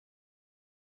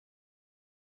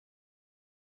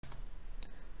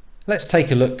Let's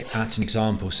take a look at an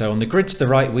example. So on the grid to the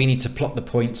right, we need to plot the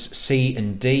points C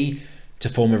and D to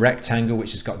form a rectangle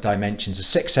which has got dimensions of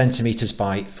 6 centimeters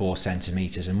by 4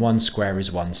 centimeters, and one square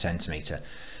is 1 centimeter.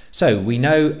 So we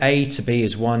know A to B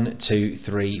is 1, 2,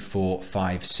 3, 4,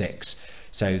 5, 6.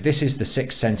 So this is the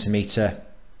 6 centimeter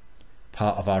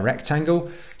part of our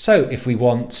rectangle. So if we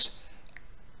want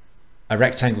a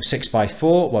rectangle 6 by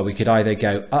 4, well, we could either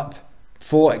go up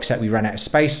 4, except we ran out of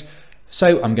space.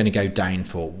 So I'm going to go down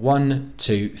 4. 1,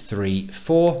 2, 3,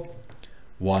 4.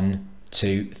 1,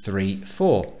 2, 3,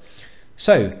 4.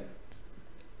 So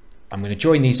I'm going to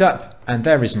join these up, and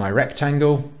there is my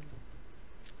rectangle.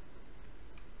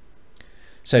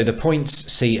 So the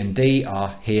points C and D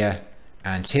are here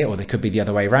and here, or they could be the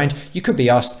other way around. You could be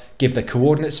asked, give the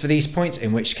coordinates for these points,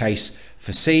 in which case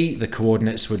for C, the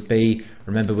coordinates would be,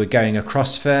 remember we're going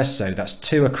across first, so that's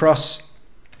 2 across,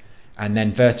 and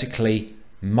then vertically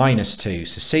 -2.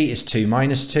 So C is 2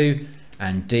 minus 2,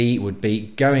 and D would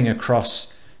be going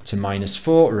across to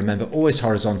 -4. Remember, always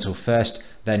horizontal first,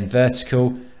 then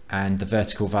vertical, and the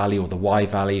vertical value, or the Y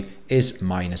value, is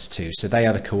 -2. So they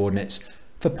are the coordinates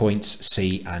for points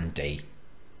C and D.